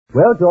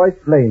Well, Joyce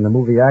Blaine, the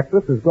movie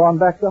actress, has gone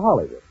back to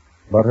Hollywood,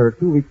 but her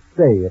 2-week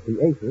stay at the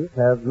Aces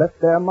has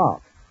left their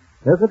mark.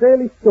 There's a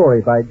daily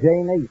story by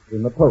Jane Ace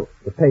in the Post,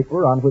 the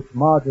paper on which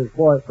Marge's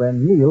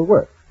boyfriend Neil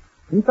works.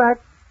 In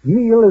fact,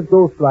 Neil is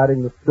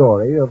ghostwriting the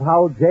story of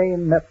how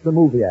Jane met the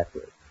movie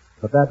actress.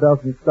 But that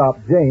doesn't stop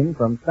Jane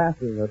from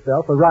fancying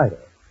herself a writer.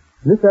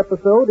 This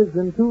episode is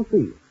in 2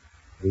 scenes,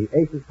 the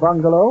Aces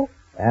bungalow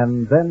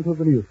and then to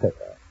the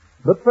newspaper.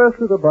 But first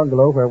to the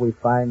bungalow where we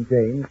find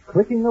Jane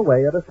clicking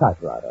away at a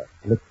typewriter.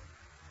 Listen.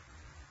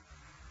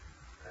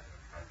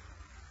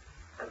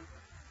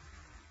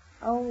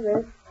 Oh,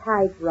 this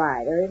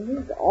typewriter. It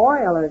needs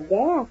oil or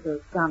gas or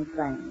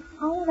something.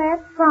 Oh,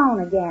 that phone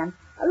again.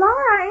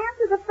 Laura,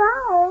 answer the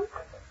phone.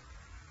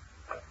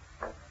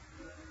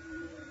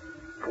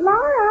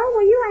 Laura,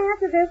 will you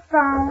answer this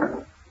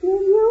phone? Did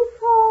you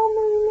call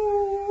me,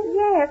 Nan?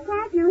 Yes,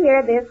 can't you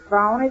hear this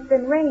phone? It's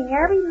been ringing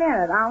every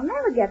minute. I'll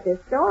never get this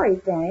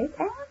story finished.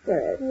 Answer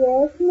it.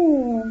 Yes,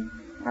 ma'am.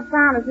 I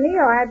promised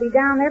Neil I'd be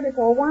down there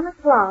before 1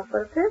 o'clock,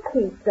 but if this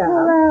keeps up...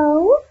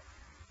 Hello?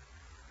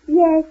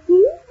 Yes,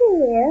 he's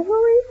here.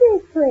 Who is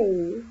it,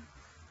 please?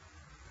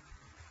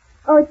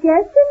 Oh, just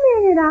a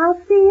minute.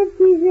 I'll see if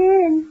she's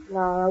in.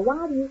 Laura,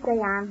 why do you say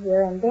I'm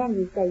here and then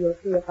you say you'll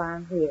see if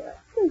I'm here?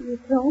 Well, you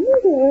told me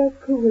to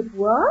ask who it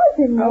was,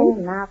 and then... Oh,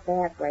 not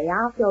that way.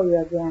 I'll show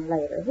you again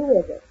later. Who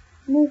is it?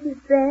 Mrs.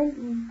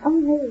 Benton. Oh,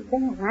 Mrs.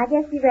 Benton. I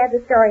guess you read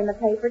the story in the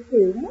paper,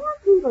 too. More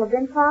people have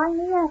been calling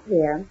me up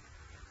here.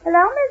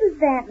 Hello, Mrs.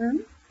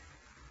 Benton.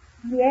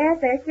 Yes,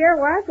 there sure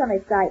was some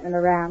excitement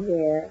around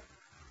here.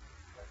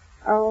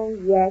 Oh,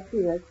 yes, she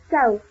was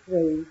so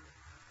sweet.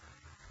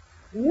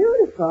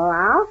 Beautiful,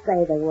 I'll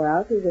say the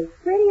world. She's as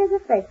pretty as a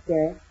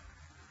fixture.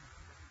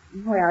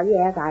 Well,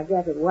 yes, I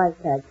guess it was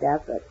touched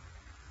up, but...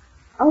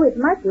 Oh, it's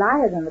much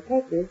lighter than the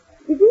pictures.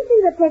 Did you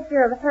see the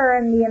picture of her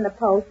and me in the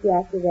Post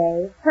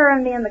yesterday? Her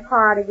and me in the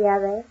car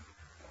together?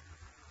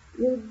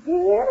 You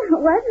did?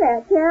 Wasn't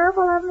that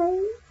terrible of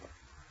me?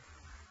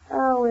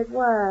 Oh, it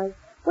was.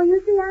 Well, you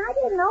see, I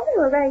didn't know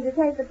they were ready to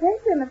take the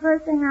picture, and the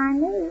first thing I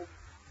knew...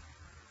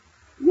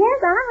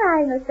 Yes, I'm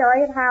writing the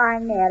story of how I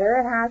met her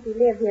and how she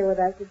lived here with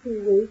us for 2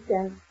 weeks,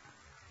 and...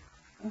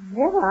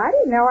 Well, I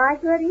didn't know I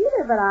could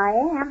either, but I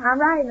am. I'm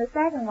writing the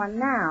second one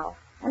now,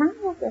 and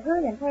I have to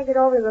hurry and take it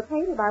over to the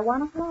paper by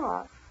 1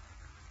 o'clock.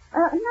 No,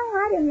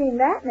 I didn't mean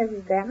that,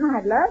 Mrs. Benton.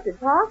 I'd love to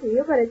talk to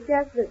you, but it's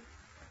just that...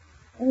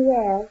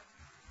 Yes.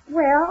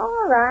 Well,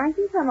 all right,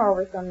 you come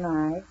over some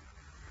night.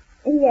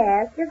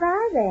 Yes,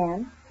 goodbye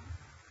then.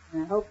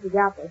 I hope you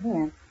got the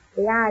hint.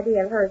 The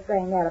idea of her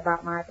saying that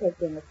about my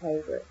picture in the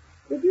paper.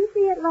 Did you see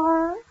it,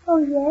 Laura? Oh,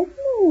 yes,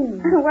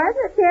 ma'am. Was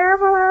it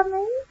terrible of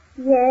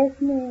me? Yes,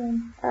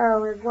 ma'am.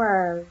 Oh, it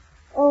was.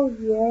 Oh,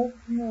 yes,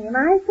 ma'am.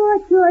 I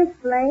thought Joyce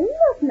Blaine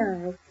looked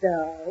nice,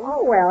 though.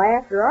 Oh, well,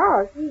 after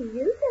all, she's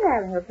used to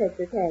having her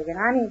picture taken.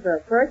 I mean, for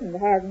a person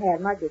that hasn't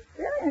had much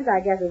experience, I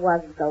guess it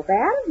wasn't so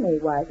bad of me,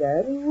 was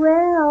it?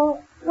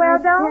 Well,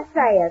 don't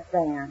say it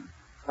then.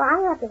 Well,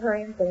 I have to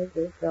hurry and finish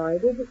this story.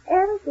 Did you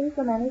ever see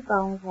so many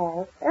phone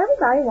calls?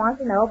 Everybody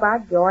wants to know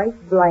about Joyce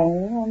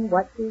Blaine and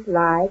what she's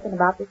like and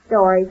about the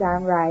stories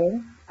I'm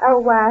writing.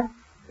 Oh,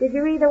 did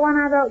you read the one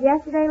I wrote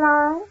yesterday,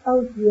 Laura?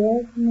 Oh,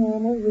 yes,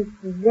 ma'am. It was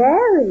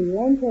very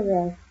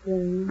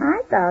interesting.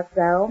 I thought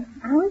so.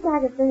 I wish I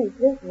could finish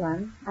this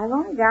one. I've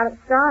only got it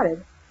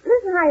started.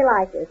 Listen how you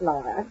like this,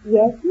 Laura.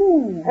 Yes,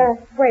 ma'am.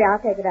 Wait, I'll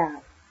take it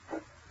out.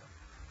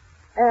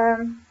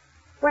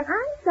 When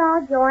I saw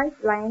Joyce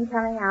Blaine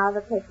coming out of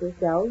the picture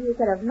show, you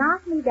could have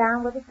knocked me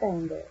down with a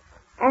finger.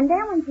 And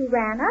then when she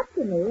ran up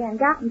to me and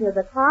got into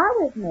the car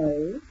with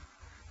me...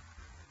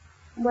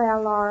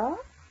 Well, Laura?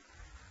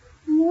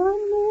 Well,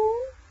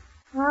 ma'am?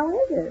 How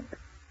is it?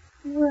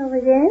 Well,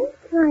 it ends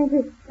kind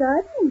of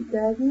sudden,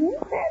 doesn't it?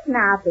 That's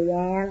not the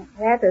end.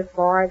 That's as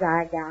far as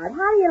I got.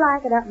 How do you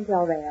like it up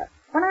until there?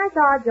 When I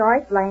saw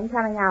Joyce Blaine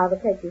coming out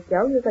of the picture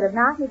show, you could have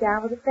knocked me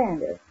down with a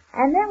finger.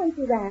 And then when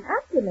she ran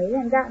up to me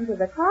and got into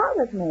the car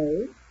with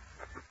me...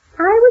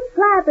 I was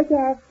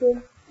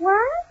flabbergasted.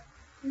 What?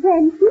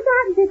 When she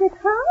got into the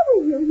car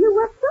with you, you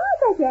were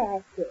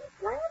flabbergasted.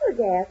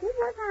 Flabbergasted?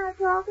 What kind of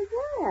talk is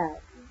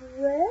that?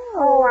 Well...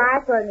 Oh, I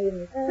couldn't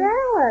even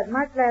spell it,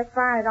 much less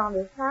find it on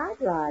this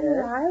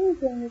typewriter. Well, I was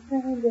only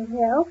trying to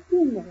help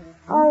you, ma'am.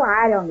 Oh,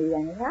 I don't need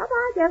any help.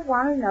 I just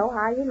wanted to know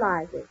how you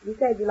liked it. You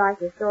said you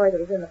liked the story that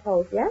was in the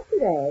Post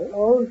yesterday.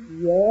 Oh,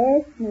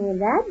 yes, ma'am.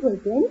 That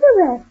was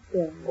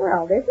interesting.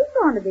 Well, this is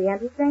going to be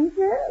interesting,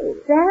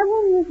 too. That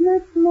one was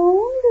much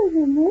longer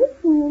than this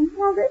one.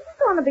 Well, this is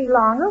going to be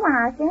longer when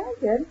I finish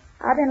it.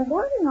 I've been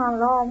working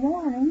on it all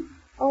morning.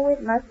 Oh,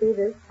 it must be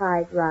this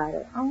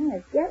typewriter. Oh,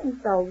 it's getting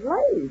so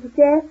late. It's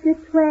after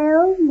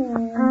 12,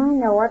 ma'am. I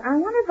know it. I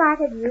wonder if I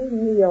could use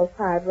Neil's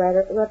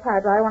typewriter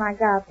when I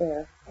got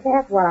there.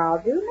 That's what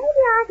I'll do. Maybe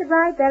I could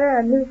write better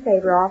in a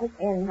newspaper office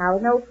anyhow,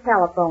 with no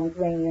telephones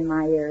ringing in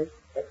my ears.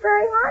 It's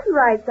very hard to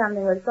write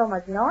something with so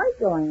much noise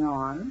going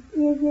on.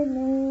 Is it,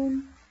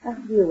 ma'am?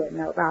 You wouldn't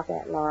know about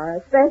that, Laura,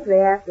 especially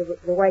after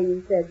the way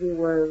you said you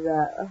were,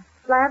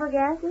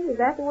 flabbergasted. Is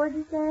that the word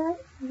you said?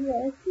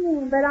 Yes,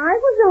 ma'am, but I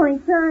was only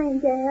trying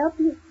to help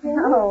you, Jenny.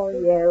 Oh,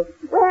 you.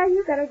 Well,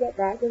 you better get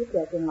back to the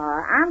kitchen,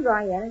 Laura. I'm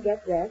going in and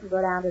get dressed and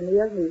go down to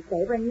Neil's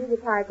newspaper and use the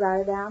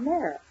typewriter down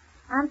there.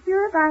 I'm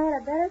sure if I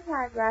had a better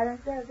typewriter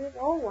instead of this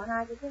old one,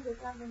 I could think of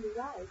something to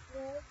write.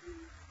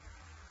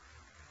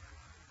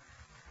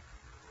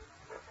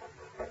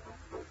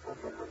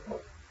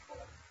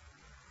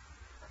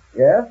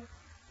 Yes?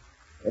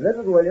 Hey, this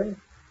is Williams.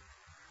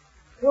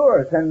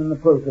 Sure, sending the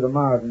proof to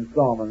tomorrow's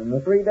installment and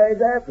the 3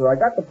 days after. I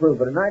got the proof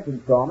of tonight's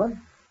installment.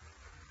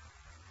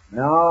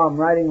 No, I'm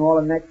writing all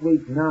of next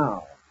week's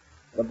now.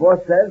 The boss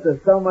says there's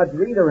so much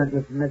reader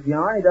interest in this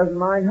yarn, he doesn't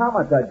mind how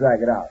much I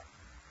drag it out.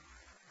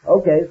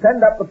 Okay,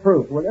 send up the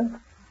proof, will you?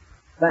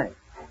 Thanks.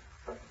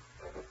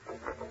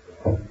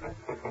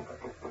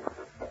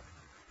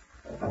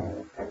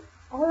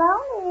 Hello,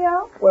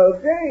 Neil. Well,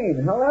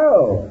 Jane,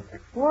 hello.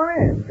 Come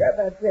on in. Grab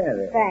that chair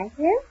there. Thank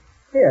you.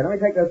 Here, let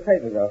me take those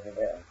papers off of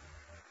there.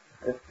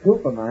 This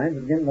coop of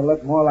mine's beginning to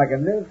look more like a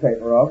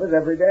newspaper office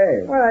every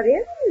day. Well, it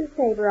is a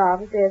newspaper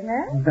office, isn't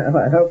it? Well,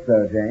 I hope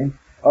so, Jane.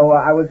 Oh,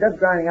 I was just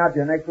grinding out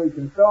your next week's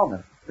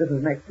installment. This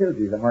is next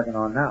Tuesday's I'm working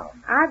on now.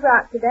 I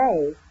brought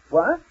today's.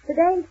 What?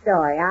 Today's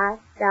story. I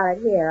got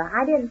it here.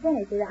 I didn't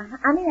finish it.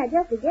 I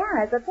just began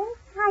it, but this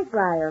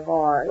typewriter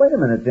horse. Wait a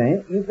minute,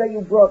 Jane. You say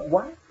you brought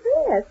what?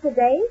 Yes,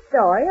 today's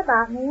story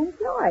about me and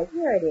Joyce.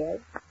 Here it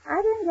is.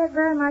 I didn't get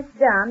very much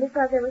done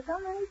because there were so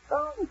many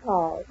phone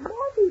calls.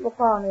 More people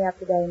called me up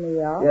today,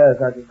 Neil.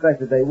 Yes, I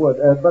suspected they would.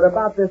 But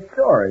about this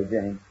story,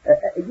 Jane,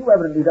 you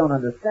evidently don't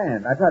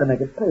understand. I tried to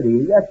make it clear to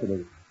you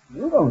yesterday.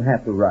 You don't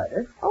have to write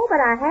it. Oh,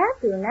 but I have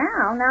to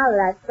now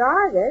that I've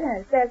started, and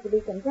it says to be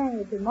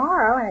continued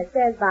tomorrow, and it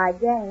says by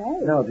Jane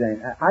A. No,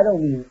 Jane, I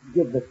don't mean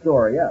give the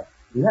story up.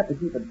 You have to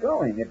keep it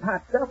going. It's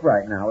hot stuff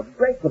right now. It's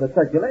great for the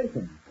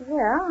circulation.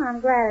 Well, I'm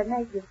glad it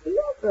makes you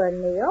feel good,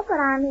 Neil, but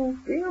I mean...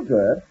 Feel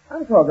good?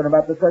 I'm talking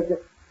about the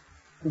circulation.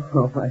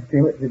 Oh, I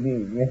see what you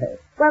mean, yes.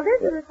 Well,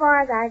 this is as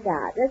far as I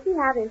got. Let's see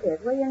how this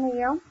is, will you,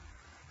 Neil?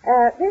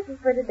 This is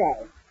for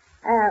today.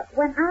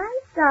 When I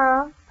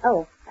saw...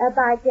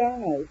 by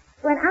Jane A.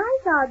 When I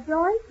saw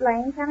Joyce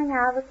Lane coming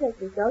out of a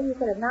picture show, you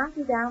could have knocked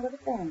me down with a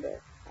fender.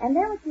 And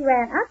then when she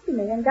ran up to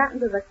me and got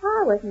into the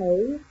car with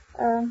me,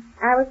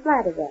 I was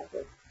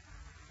flabbergasted.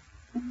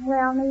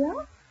 Well,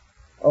 Neil?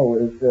 Oh,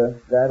 is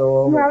that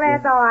all? Well,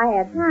 that's all I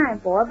had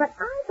time for, but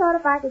I thought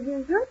if I could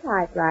use your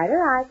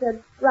typewriter, I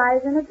could write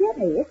it in a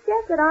jitney. It's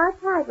just that our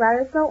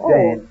typewriter is so old.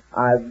 Jane,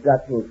 I've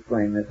got to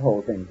explain this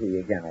whole thing to you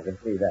again. I can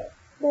see that.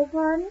 Beg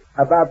pardon?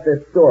 About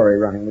this story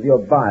running with your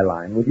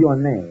byline, with your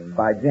name,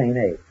 by Jane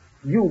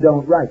A. You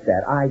don't write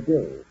that. I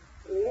do.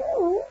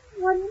 You?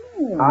 What do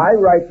you mean? I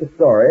write the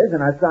stories,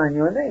 and I sign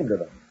your name to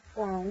them.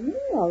 Why,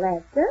 Neil,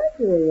 that's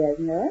surgery,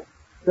 isn't it?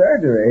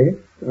 Surgery?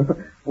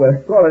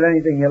 Well, call it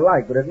anything you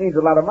like, but it means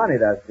a lot of money,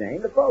 does,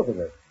 Jane, to both of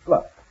us.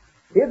 Look,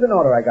 here's an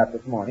order I got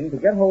this morning to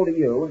get hold of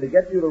you and to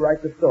get you to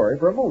write the story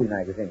for a movie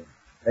magazine.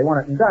 They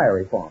want it in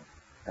diary form.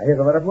 Now, here's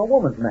a letter from a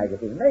woman's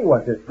magazine. They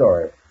want this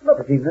story. Look,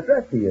 it's even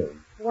addressed to you.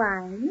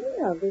 Why,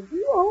 Neil, did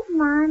you open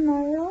my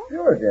mail?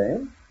 Sure,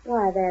 Jane.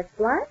 Why, that's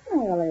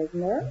blackmail,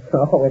 isn't it?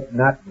 Oh, it's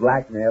not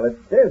blackmail, it's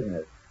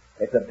business.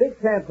 It's a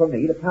big chance for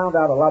me to pound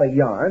out a lot of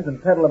yarns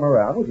and peddle them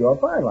around with your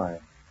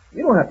byline.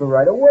 You don't have to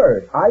write a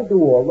word. I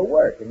do all the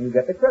work, and you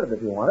get the credit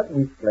if you want it,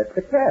 and we split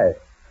the cash.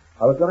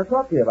 I was going to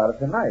talk to you about it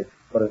tonight,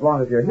 but as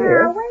long as you're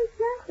here... Now, wait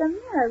just a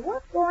minute.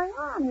 What's going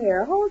on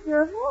here? Hold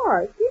your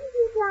horse. Didn't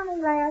you tell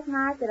me last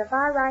night that if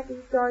I write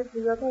these stories for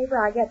your paper,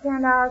 I get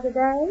 $10 a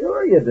day?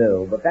 Sure you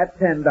do, but that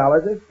 $10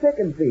 is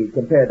chicken feed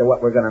compared to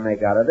what we're going to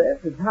make out of this.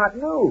 It's hot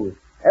news.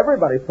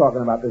 Everybody's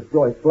talking about this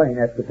Joyce Blaine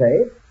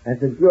escapade, and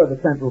since you're the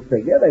central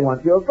figure, they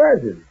want your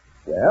version.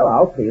 Well,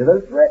 I'll see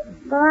that it's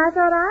written. But I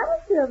thought I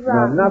was still No,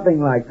 wrong.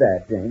 nothing like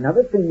that, Jane. Now,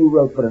 this thing you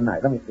wrote for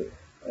tonight, let me see it.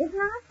 It's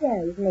not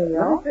finished, Neil.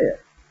 Let me see it.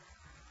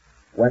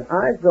 When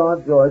I saw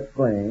Joyce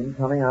Blaine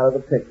coming out of the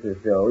picture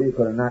show, you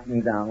could have knocked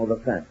me down with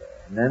a fender.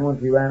 And then when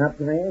she ran up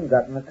to me and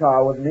got in the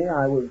car with me,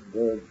 I was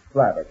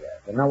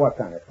flabbergasted. Now, what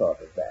kind of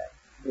talk is that?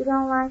 You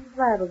don't like the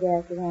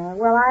flabbergasted, huh?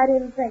 Well, I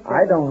didn't think that...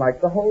 I don't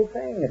like the whole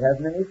thing. It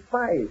hasn't any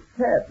spice,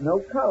 pep, no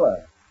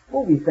color.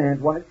 Movie fans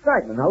want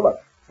excitement. Now, look.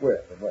 Where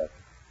is it?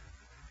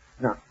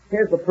 Now,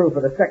 here's the proof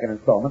of the second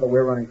installment that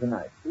we're running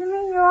tonight. You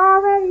mean you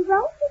already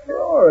wrote it?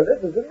 Sure,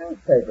 this is a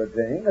newspaper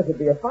thing. This would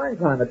be a fine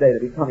time of day to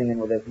be coming in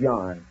with this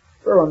yarn.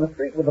 We're on the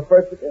street with the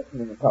first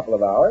edition in a couple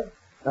of hours.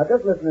 Now,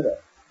 just listen to this.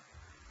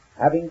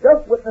 Having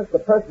just witnessed the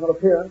personal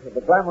appearance of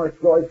the glamorous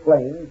Joyce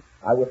Blaine,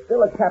 I was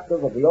still a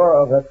captive of the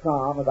aura of her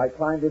charm as I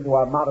climbed into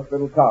our modest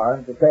little car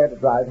and prepared to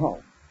drive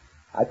home.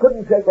 I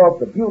couldn't shake off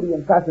the beauty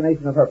and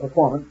fascination of her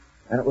performance,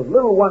 and it was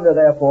little wonder,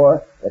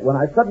 therefore, that when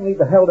I suddenly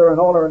beheld her in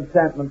all her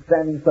enchantment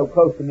standing so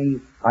close to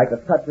me, I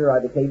could touch her, I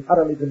became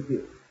utterly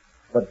confused.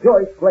 But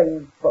Joyce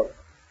Blaine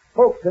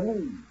spoke to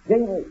me,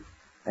 Jane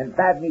A., and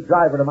bade me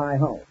drive her to my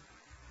home.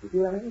 You see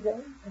what I mean,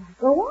 Jane?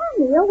 Go on,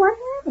 Neil. What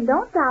happened?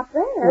 Don't stop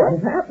there. What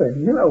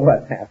happened? You know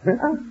what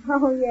happened.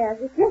 Oh, yes.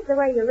 It's just the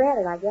way you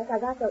read it, I guess. I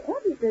got so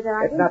interested that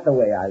I It's not the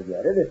way I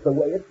read it. It's the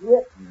way it's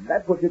written.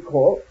 That's what you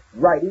call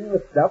writing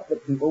the stuff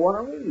that people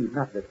want to read,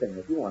 not the thing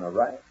that you want to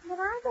write. But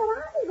I thought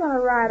going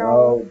to write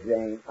all Oh,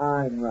 Jane,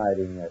 I'm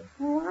writing it.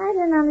 Oh, I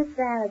didn't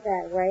understand it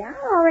that way. I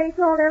already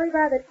told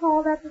everybody that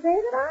called up today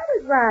that I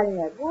was writing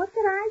it. What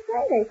could I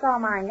say? They saw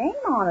my name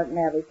on it and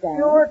everything.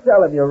 Sure,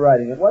 tell him you're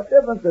writing it. What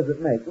difference does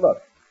it make?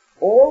 Look,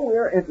 all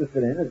we're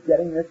interested in is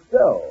getting this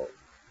sold.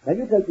 Now,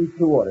 you take these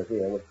 2 orders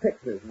here with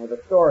pictures and with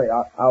a story.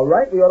 I'll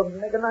write. We ought to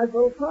make a nice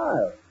little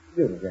pile.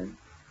 Excuse me, Jane.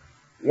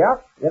 Yeah,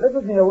 this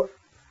is Neil.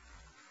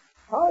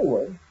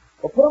 Hollywood?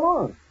 Well, put them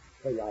on.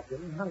 Hey, I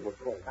didn't. Hollywood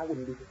calling. I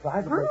wouldn't be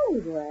surprised if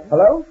Hollywood?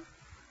 Hello?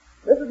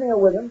 This is Neil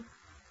Williams.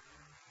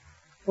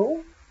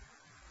 Who?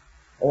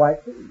 Oh, I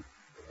see.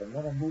 it's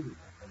another movie.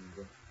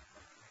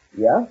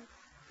 Yeah?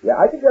 Yeah,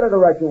 I can get her to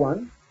write you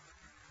one.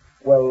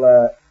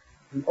 Well,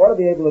 he ought to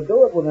be able to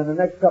do it within the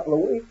next couple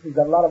of weeks. He's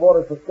got a lot of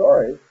orders for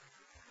stories.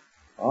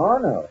 Oh,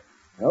 no.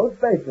 No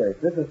space race.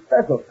 This is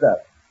special stuff.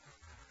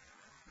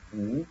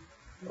 Hmm.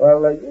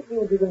 Well, you see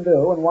what you can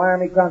do and wire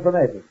me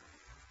confirmation.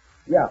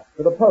 Yeah,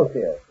 to the post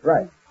here.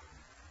 Right.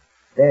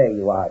 There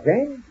you are,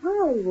 Jane.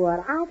 Hollywood,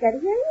 I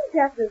could hear you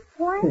just as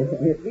plain.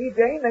 You see,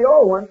 Jane, they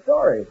all want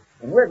stories,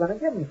 and we're going to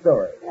give them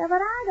stories. Yeah, but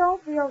I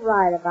don't feel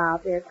right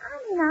about this.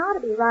 I mean, I ought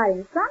to be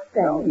writing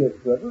something. No, you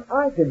shouldn't.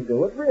 I can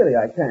do it. Really,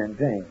 I can,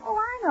 Jane. Oh,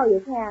 I know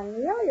you can,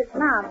 Neil. It's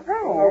not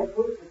bad.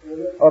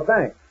 Oh,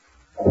 thanks.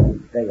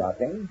 There you are,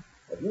 Jane.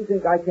 If you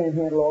think I can't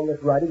handle all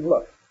this writing,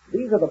 look.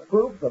 These are the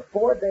proofs of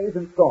 4 days'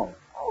 installments.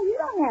 Oh, you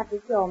don't have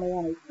to show me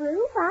any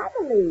proof. I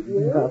believe you.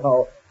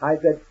 No, I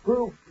said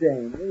proof,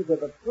 Jane. These are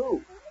the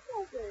proofs.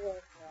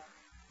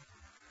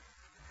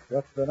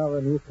 Just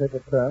another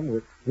newspaper term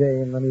which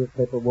Jane, the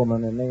newspaper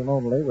woman in name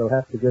only, will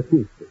have to get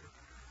used to.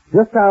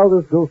 Just how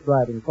this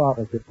ghostwriting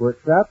partnership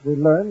works out, we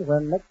learn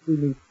when next we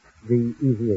meet the Easy